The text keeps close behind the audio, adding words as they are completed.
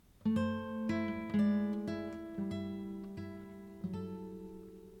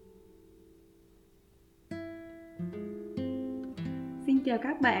chào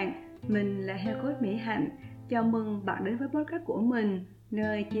các bạn, mình là Heo Coach Mỹ Hạnh. Chào mừng bạn đến với podcast của mình,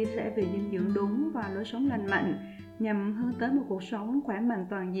 nơi chia sẻ về dinh dưỡng đúng và lối sống lành mạnh nhằm hướng tới một cuộc sống khỏe mạnh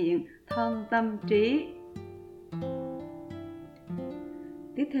toàn diện, thân, tâm, trí.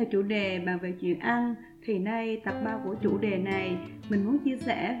 Tiếp theo chủ đề bàn về chuyện ăn, thì nay tập 3 của chủ đề này mình muốn chia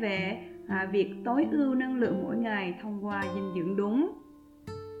sẻ về việc tối ưu năng lượng mỗi ngày thông qua dinh dưỡng đúng.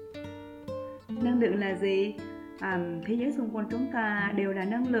 Năng lượng là gì? Thế giới xung quanh chúng ta đều là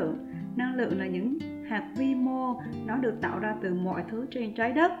năng lượng. Năng lượng là những hạt vi mô, nó được tạo ra từ mọi thứ trên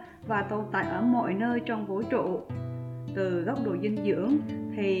trái đất và tồn tại ở mọi nơi trong vũ trụ. Từ góc độ dinh dưỡng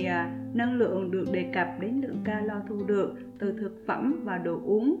thì năng lượng được đề cập đến lượng calo thu được từ thực phẩm và đồ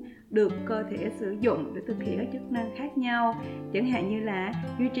uống được cơ thể sử dụng để thực hiện các chức năng khác nhau, chẳng hạn như là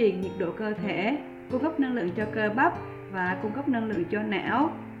duy trì nhiệt độ cơ thể, cung cấp năng lượng cho cơ bắp và cung cấp năng lượng cho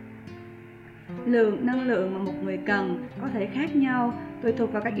não. Lượng năng lượng mà một người cần có thể khác nhau tùy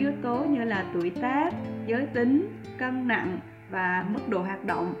thuộc vào các yếu tố như là tuổi tác, giới tính, cân nặng và mức độ hoạt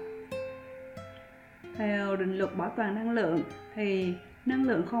động. Theo định luật bảo toàn năng lượng thì năng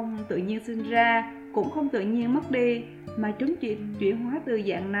lượng không tự nhiên sinh ra cũng không tự nhiên mất đi, mà chúng chuyển hóa từ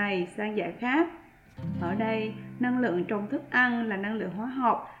dạng này sang dạng khác. Ở đây, năng lượng trong thức ăn là năng lượng hóa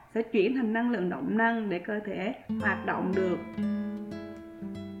học sẽ chuyển thành năng lượng động năng để cơ thể hoạt động được.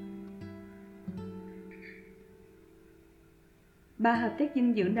 Ba hợp chất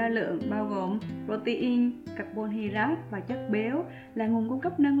dinh dưỡng đa lượng bao gồm protein, carbohydrate và chất béo là nguồn cung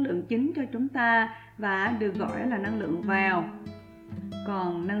cấp năng lượng chính cho chúng ta và được gọi là năng lượng vào.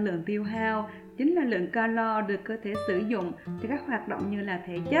 Còn năng lượng tiêu hao chính là lượng calo được cơ thể sử dụng cho các hoạt động như là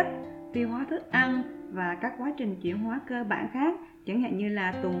thể chất, tiêu hóa thức ăn và các quá trình chuyển hóa cơ bản khác, chẳng hạn như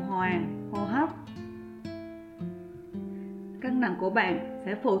là tuần hoàn, hô hấp. Cân nặng của bạn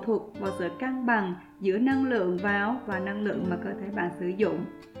sẽ phụ thuộc vào sự cân bằng giữa năng lượng vào và năng lượng mà cơ thể bạn sử dụng.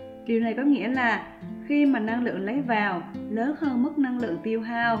 Điều này có nghĩa là khi mà năng lượng lấy vào lớn hơn mức năng lượng tiêu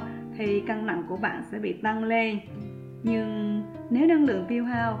hao thì cân nặng của bạn sẽ bị tăng lên. Nhưng nếu năng lượng tiêu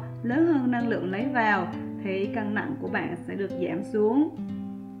hao lớn hơn năng lượng lấy vào thì cân nặng của bạn sẽ được giảm xuống.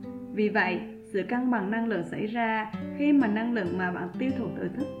 Vì vậy, sự cân bằng năng lượng xảy ra khi mà năng lượng mà bạn tiêu thụ từ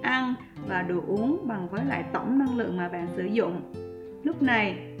thức ăn và đồ uống bằng với lại tổng năng lượng mà bạn sử dụng. Lúc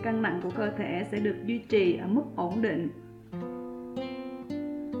này, cân nặng của cơ thể sẽ được duy trì ở mức ổn định.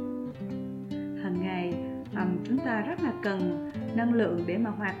 Hàng ngày, chúng ta rất là cần năng lượng để mà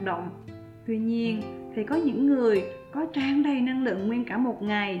hoạt động. Tuy nhiên, thì có những người có tràn đầy năng lượng nguyên cả một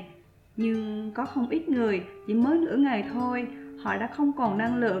ngày, nhưng có không ít người chỉ mới nửa ngày thôi, họ đã không còn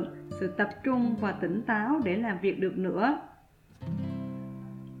năng lượng, sự tập trung và tỉnh táo để làm việc được nữa.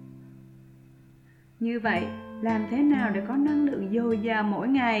 Như vậy, làm thế nào để có năng lượng dồi dào mỗi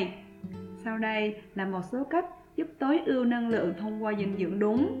ngày? Sau đây là một số cách giúp tối ưu năng lượng thông qua dinh dưỡng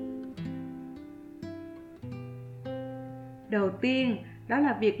đúng. Đầu tiên, đó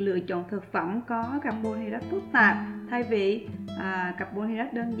là việc lựa chọn thực phẩm có carbohydrate phức tạp thay vì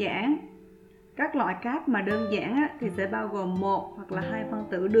carbohydrate đơn giản. Các loại cáp mà đơn giản thì sẽ bao gồm 1 hoặc là 2 phân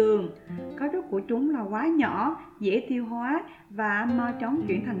tử đường. Cấu trúc của chúng là quá nhỏ, dễ tiêu hóa và mau chóng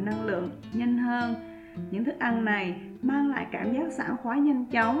chuyển thành năng lượng nhanh hơn. Những thức ăn này mang lại cảm giác sảng khoái nhanh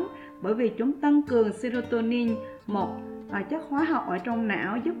chóng bởi vì chúng tăng cường serotonin, một chất hóa học ở trong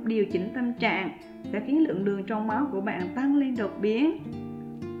não giúp điều chỉnh tâm trạng, sẽ khiến lượng đường trong máu của bạn tăng lên đột biến.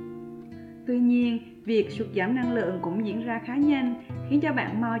 Tuy nhiên, việc sụt giảm năng lượng cũng diễn ra khá nhanh, khiến cho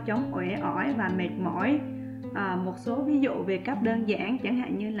bạn mau chóng uể oải và mệt mỏi. Một số ví dụ về cáp đơn giản chẳng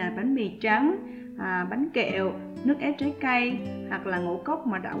hạn như là bánh mì trắng, bánh kẹo, nước ép trái cây hoặc là ngũ cốc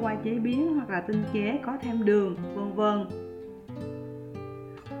mà đã qua chế biến hoặc là tinh chế có thêm đường, vân vân.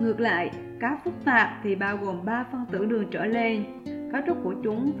 Ngược lại, cáp phức tạp thì bao gồm 3 phân tử đường trở lên. Cấu trúc của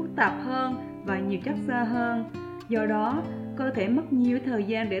chúng phức tạp hơn và nhiều chất xơ hơn. Do đó, cơ thể mất nhiều thời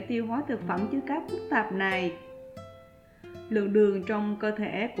gian để tiêu hóa thực phẩm chứa cáp phức tạp này. Lượng đường trong cơ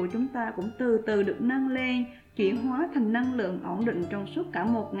thể của chúng ta cũng từ từ được nâng lên, chuyển hóa thành năng lượng ổn định trong suốt cả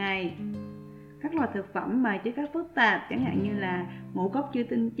một ngày. Các loại thực phẩm mà chứa cáp phức tạp chẳng hạn như là ngũ cốc chưa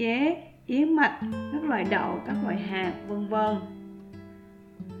tinh chế, yến mạch, các loại đậu, các loại hạt, vân vân.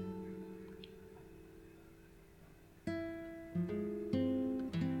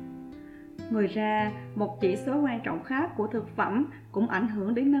 Ngoài ra, một chỉ số quan trọng khác của thực phẩm cũng ảnh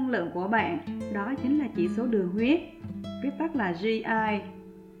hưởng đến năng lượng của bạn, đó chính là chỉ số đường huyết, viết tắt là GI.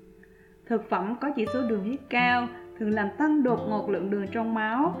 Thực phẩm có chỉ số đường huyết cao thường làm tăng đột ngột lượng đường trong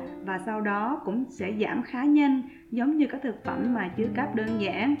máu và sau đó cũng sẽ giảm khá nhanh, giống như các thực phẩm mà chứa cáp đơn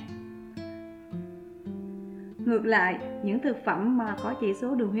giản. Ngược lại, những thực phẩm mà có chỉ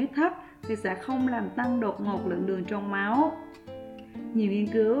số đường huyết thấp thì sẽ không làm tăng đột ngột lượng đường trong máu. Nhiều nghiên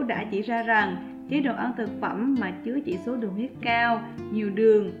cứu đã chỉ ra rằng chế độ ăn thực phẩm mà chứa chỉ số đường huyết cao, nhiều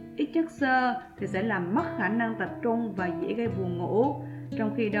đường, ít chất xơ thì sẽ làm mất khả năng tập trung và dễ gây buồn ngủ.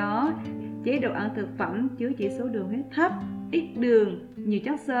 Trong khi đó, chế độ ăn thực phẩm chứa chỉ số đường huyết thấp, ít đường, nhiều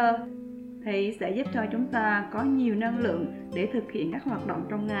chất xơ thì sẽ giúp cho chúng ta có nhiều năng lượng để thực hiện các hoạt động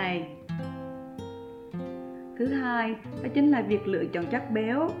trong ngày. Thứ hai, đó chính là việc lựa chọn chất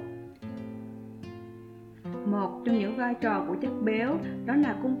béo. Một trong những vai trò của chất béo đó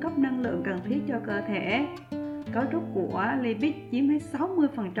là cung cấp năng lượng cần thiết cho cơ thể. Cấu trúc của lipid chiếm hết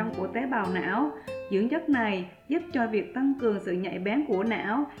 60% của tế bào não. Dưỡng chất này giúp cho việc tăng cường sự nhạy bén của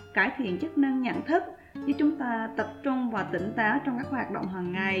não, cải thiện chức năng nhận thức, giúp chúng ta tập trung và tỉnh táo trong các hoạt động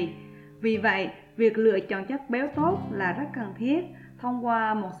hàng ngày. Vì vậy, việc lựa chọn chất béo tốt là rất cần thiết thông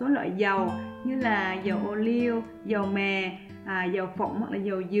qua một số loại dầu như là dầu ô liu, dầu mè, dầu phộng hoặc là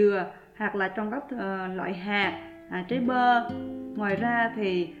dầu dừa, hoặc là trong các loại hạt, trái bơ. Ngoài ra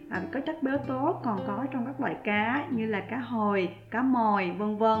thì có chất béo tốt còn có trong các loại cá như là cá hồi, cá mòi,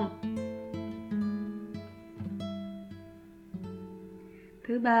 vân vân.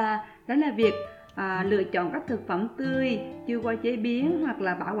 Thứ ba, đó là việc lựa chọn các thực phẩm tươi, chưa qua chế biến hoặc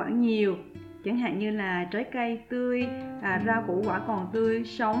là bảo quản nhiều. Chẳng hạn như là trái cây tươi, rau củ quả còn tươi,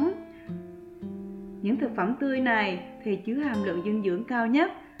 sống. Những thực phẩm tươi này thì chứa hàm lượng dinh dưỡng cao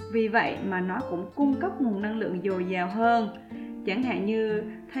nhất, vì vậy mà nó cũng cung cấp nguồn năng lượng dồi dào hơn. Chẳng hạn như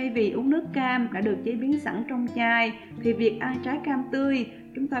thay vì uống nước cam đã được chế biến sẵn trong chai, thì việc ăn trái cam tươi,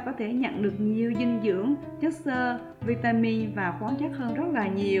 chúng ta có thể nhận được nhiều dinh dưỡng, chất xơ, vitamin và khoáng chất hơn rất là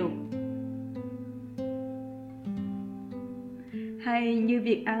nhiều. Hay như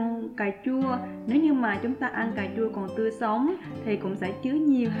việc ăn cà chua, nếu như mà chúng ta ăn cà chua còn tươi sống thì cũng sẽ chứa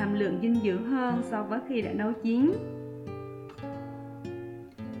nhiều hàm lượng dinh dưỡng hơn so với khi đã nấu chín.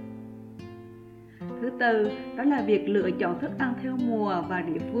 Thứ tư, đó là việc lựa chọn thức ăn theo mùa và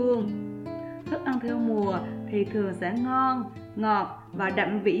địa phương. Thức ăn theo mùa thì thường sẽ ngon, ngọt và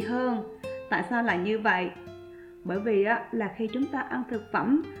đậm vị hơn. Tại sao lại như vậy? Bởi vì là khi chúng ta ăn thực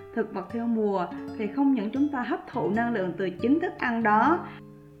phẩm, thực vật theo mùa thì không những chúng ta hấp thụ năng lượng từ chính thức ăn đó,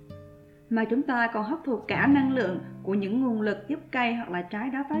 mà chúng ta còn hấp thụ cả năng lượng của những nguồn lực giúp cây hoặc là trái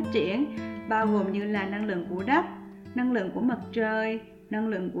đó phát triển, bao gồm như là năng lượng của đất, năng lượng của mặt trời, năng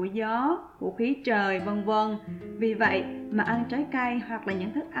lượng của gió, của khí trời, vân vân. Vì vậy mà ăn trái cây hoặc là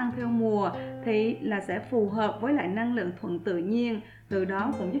những thức ăn theo mùa thì là sẽ phù hợp với lại năng lượng thuận tự nhiên, từ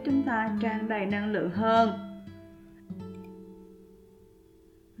đó cũng giúp chúng ta tràn đầy năng lượng hơn.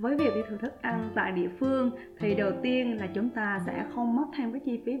 Với việc tiêu thụ thức ăn tại địa phương thì đầu tiên là chúng ta sẽ không mất thêm cái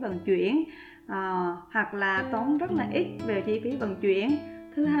chi phí vận chuyển, hoặc là tốn rất là ít về chi phí vận chuyển.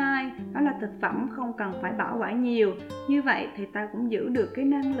 Thứ hai, đó là thực phẩm không cần phải bảo quản nhiều. Như vậy thì ta cũng giữ được cái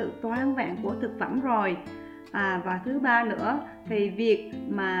năng lượng toàn vẹn của thực phẩm rồi. Và thứ ba nữa thì việc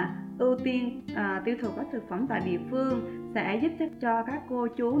mà ưu tiên tiêu thụ các thực phẩm tại địa phương sẽ giúp cho các cô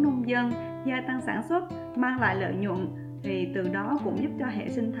chú nông dân gia tăng sản xuất, mang lại lợi nhuận. Thì từ đó cũng giúp cho hệ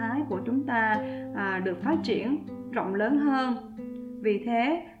sinh thái của chúng ta được phát triển rộng lớn hơn. Vì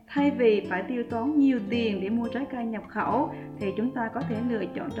thế, thay vì phải tiêu tốn nhiều tiền để mua trái cây nhập khẩu thì chúng ta có thể lựa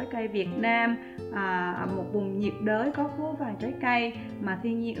chọn trái cây Việt Nam, một vùng nhiệt đới có phố vàng trái cây mà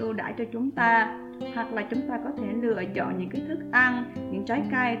thiên nhiên ưu đãi cho chúng ta. Hoặc là chúng ta có thể lựa chọn những cái thức ăn, những trái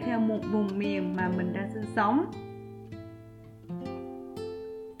cây theo một vùng miền mà mình đang sinh sống.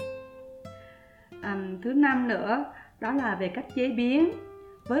 Thứ năm nữa, đó là về cách chế biến.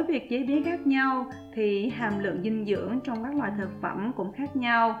 Với việc chế biến khác nhau thì hàm lượng dinh dưỡng trong các loại thực phẩm cũng khác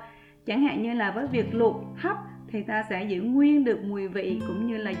nhau. Chẳng hạn như là với việc luộc, hấp thì ta sẽ giữ nguyên được mùi vị cũng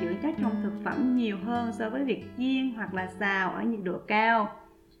như là dưỡng chất trong thực phẩm nhiều hơn so với việc chiên hoặc là xào ở nhiệt độ cao.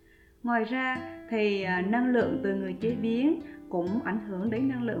 Ngoài ra thì năng lượng từ người chế biến cũng ảnh hưởng đến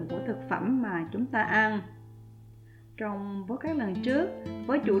năng lượng của thực phẩm mà chúng ta ăn. Trong các lần trước,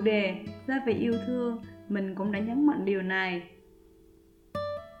 với chủ đề gia vị yêu thương, mình cũng đã nhấn mạnh điều này.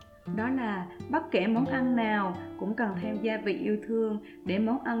 Đó là bất kể món ăn nào cũng cần thêm gia vị yêu thương để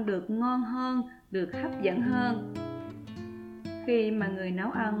món ăn được ngon hơn, được hấp dẫn hơn. Khi mà người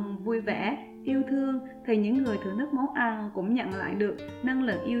nấu ăn vui vẻ, yêu thương thì những người thưởng thức món ăn cũng nhận lại được năng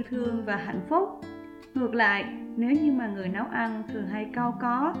lượng yêu thương và hạnh phúc. Ngược lại, nếu như mà người nấu ăn thường hay cau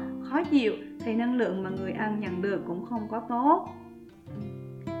có, khó chịu thì năng lượng mà người ăn nhận được cũng không có tốt.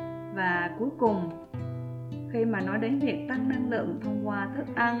 Và cuối cùng, khi mà nói đến việc tăng năng lượng thông qua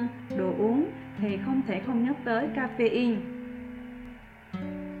thức ăn, đồ uống thì không thể không nhắc tới caffeine.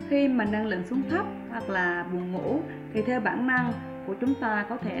 Khi mà năng lượng xuống thấp hoặc là buồn ngủ thì theo bản năng của chúng ta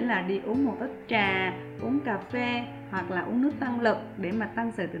có thể là đi uống một tách trà, uống cà phê hoặc là uống nước tăng lực để mà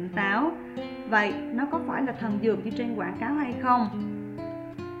tăng sự tỉnh táo. Vậy nó có phải là thần dược như trên quảng cáo hay không?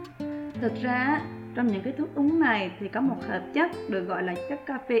 Thực ra trong những cái thức uống này thì có một hợp chất được gọi là chất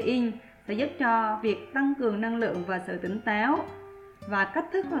caffeine sẽ giúp cho việc tăng cường năng lượng và sự tỉnh táo. Và cách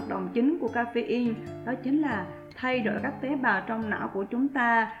thức hoạt động chính của caffeine đó chính là thay đổi các tế bào trong não của chúng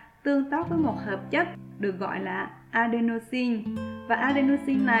ta tương tác với một hợp chất được gọi là adenosine. Và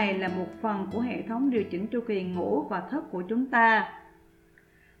adenosine này là một phần của hệ thống điều chỉnh chu kỳ ngủ và thức của chúng ta.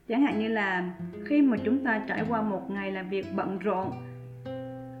 Chẳng hạn như là khi mà chúng ta trải qua một ngày làm việc bận rộn,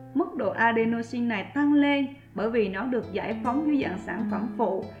 mức độ adenosine này tăng lên bởi vì nó được giải phóng dưới dạng sản phẩm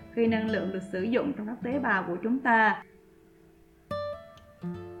phụ khi năng lượng được sử dụng trong các tế bào của chúng ta.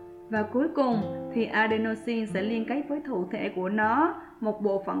 Và cuối cùng thì adenosine sẽ liên kết với thụ thể của nó, một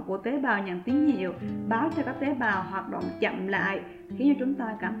bộ phận của tế bào nhận tín hiệu báo cho các tế bào hoạt động chậm lại, khiến cho chúng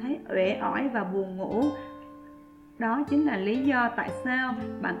ta cảm thấy uể oải và buồn ngủ. Đó chính là lý do tại sao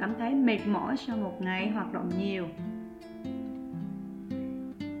bạn cảm thấy mệt mỏi sau một ngày hoạt động nhiều.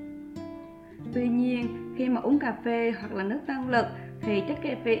 Tuy nhiên, khi mà uống cà phê hoặc là nước tăng lực thì chất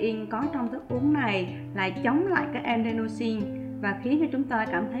caffeine có trong thức uống này lại chống lại cái adenosine và khiến cho chúng ta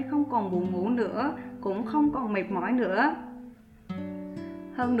cảm thấy không còn buồn ngủ nữa, cũng không còn mệt mỏi nữa.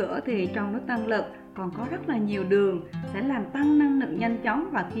 Hơn nữa thì trong nước tăng lực còn có rất là nhiều đường sẽ làm tăng năng lượng nhanh chóng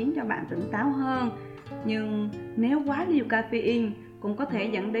và khiến cho bạn tỉnh táo hơn. Nhưng nếu quá liều caffeine cũng có thể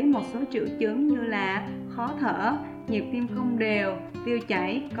dẫn đến một số triệu chứng như là khó thở, nhịp tim không đều, tiêu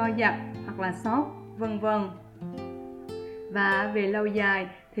chảy, co giật hoặc là sốt, vân vân. Và về lâu dài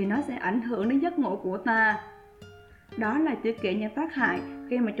thì nó sẽ ảnh hưởng đến giấc ngủ của ta. Đó là chưa kể những tác hại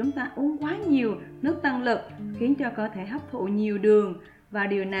khi mà chúng ta uống quá nhiều nước tăng lực, khiến cho cơ thể hấp thụ nhiều đường, và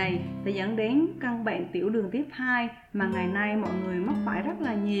điều này sẽ dẫn đến căn bệnh tiểu đường tiếp 2 mà ngày nay mọi người mắc phải rất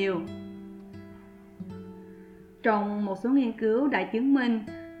là nhiều. Trong một số nghiên cứu đã chứng minh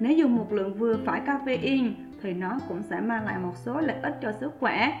nếu dùng một lượng vừa phải caffeine thì nó cũng sẽ mang lại một số lợi ích cho sức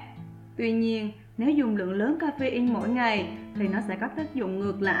khỏe. Tuy nhiên, nếu dùng lượng lớn caffeine mỗi ngày thì nó sẽ có tác dụng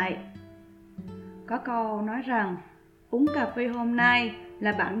ngược lại. Có câu nói rằng uống cà phê hôm nay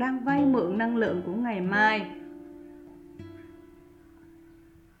là bạn đang vay mượn năng lượng của ngày mai.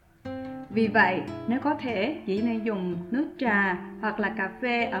 Vì vậy, nếu có thể chỉ nên dùng nước trà hoặc là cà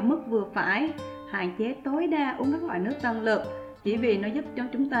phê ở mức vừa phải, hạn chế tối đa uống các loại nước tăng lực, chỉ vì nó giúp cho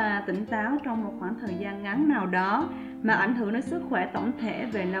chúng ta tỉnh táo trong một khoảng thời gian ngắn nào đó mà ảnh hưởng đến sức khỏe tổng thể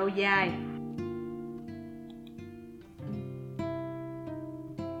về lâu dài.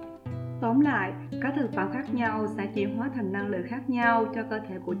 Tóm lại, các thực phẩm khác nhau sẽ chuyển hóa thành năng lượng khác nhau cho cơ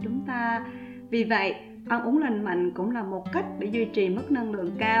thể của chúng ta. Vì vậy, ăn uống lành mạnh cũng là một cách để duy trì mức năng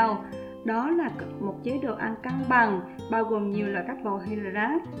lượng cao. Đó là một chế độ ăn cân bằng, bao gồm nhiều loại các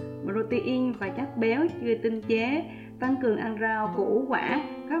carbohydrate, protein và chất béo chưa tinh chế, tăng cường ăn rau, củ quả,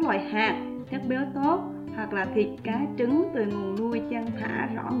 các loại hạt, chất béo tốt, hoặc là thịt, cá, trứng từ nguồn nuôi chăn thả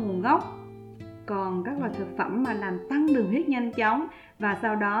rõ nguồn gốc. Còn các loại thực phẩm mà làm tăng đường huyết nhanh chóng và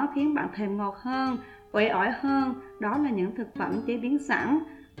sau đó khiến bạn thèm ngọt hơn, uể oải hơn, đó là những thực phẩm chế biến sẵn,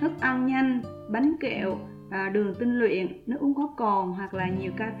 thức ăn nhanh, bánh kẹo, đường tinh luyện, nước uống có cồn hoặc là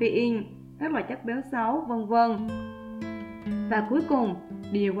nhiều caffeine, các loại chất béo xấu, vân vân. Và cuối cùng,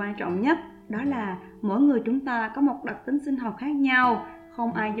 điều quan trọng nhất đó là mỗi người chúng ta có một đặc tính sinh học khác nhau,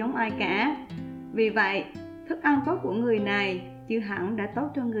 không ai giống ai cả. Vì vậy, thức ăn tốt của người này chưa hẳn đã tốt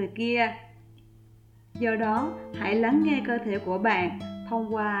cho người kia. Do đó, hãy lắng nghe cơ thể của bạn.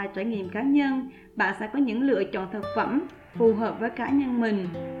 Thông qua trải nghiệm cá nhân, bạn sẽ có những lựa chọn thực phẩm phù hợp với cá nhân mình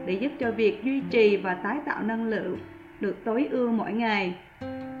để giúp cho việc duy trì và tái tạo năng lượng được tối ưu mỗi ngày.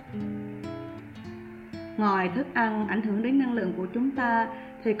 Ngoài thức ăn ảnh hưởng đến năng lượng của chúng ta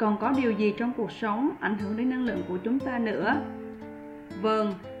thì còn có điều gì trong cuộc sống ảnh hưởng đến năng lượng của chúng ta nữa?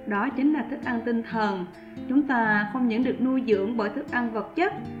 Vâng, đó chính là thức ăn tinh thần. Chúng ta không những được nuôi dưỡng bởi thức ăn vật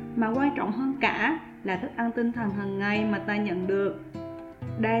chất, mà quan trọng hơn cả là thức ăn tinh thần hàng ngày mà ta nhận được.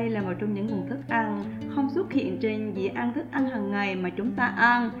 Đây là một trong những nguồn thức ăn không xuất hiện trên dĩa ăn thức ăn hàng ngày mà chúng ta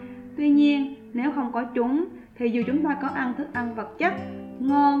ăn. Tuy nhiên, nếu không có chúng thì dù chúng ta có ăn thức ăn vật chất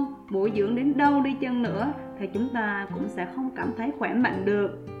ngon, bổ dưỡng đến đâu đi chăng nữa thì chúng ta cũng sẽ không cảm thấy khỏe mạnh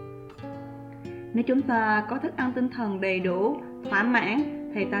được. Nếu chúng ta có thức ăn tinh thần đầy đủ, thỏa mãn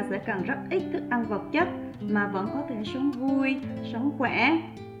thì ta sẽ cần rất ít thức ăn vật chất mà vẫn có thể sống vui, sống khỏe.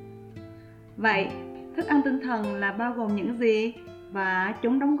 Vậy, thức ăn tinh thần là bao gồm những gì? Và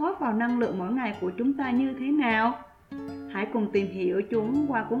chúng đóng góp vào năng lượng mỗi ngày của chúng ta như thế nào? Hãy cùng tìm hiểu chúng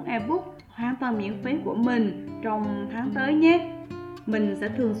qua cuốn ebook hoàn toàn miễn phí của mình trong tháng tới nhé. Mình sẽ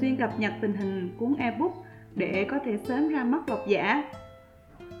thường xuyên cập nhật tình hình cuốn ebook để có thể sớm ra mắt độc giả.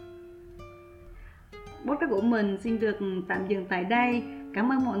 Podcast của mình xin được tạm dừng tại đây.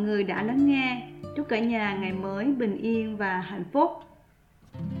 Cảm ơn mọi người đã lắng nghe. Chúc cả nhà ngày mới bình yên và hạnh phúc.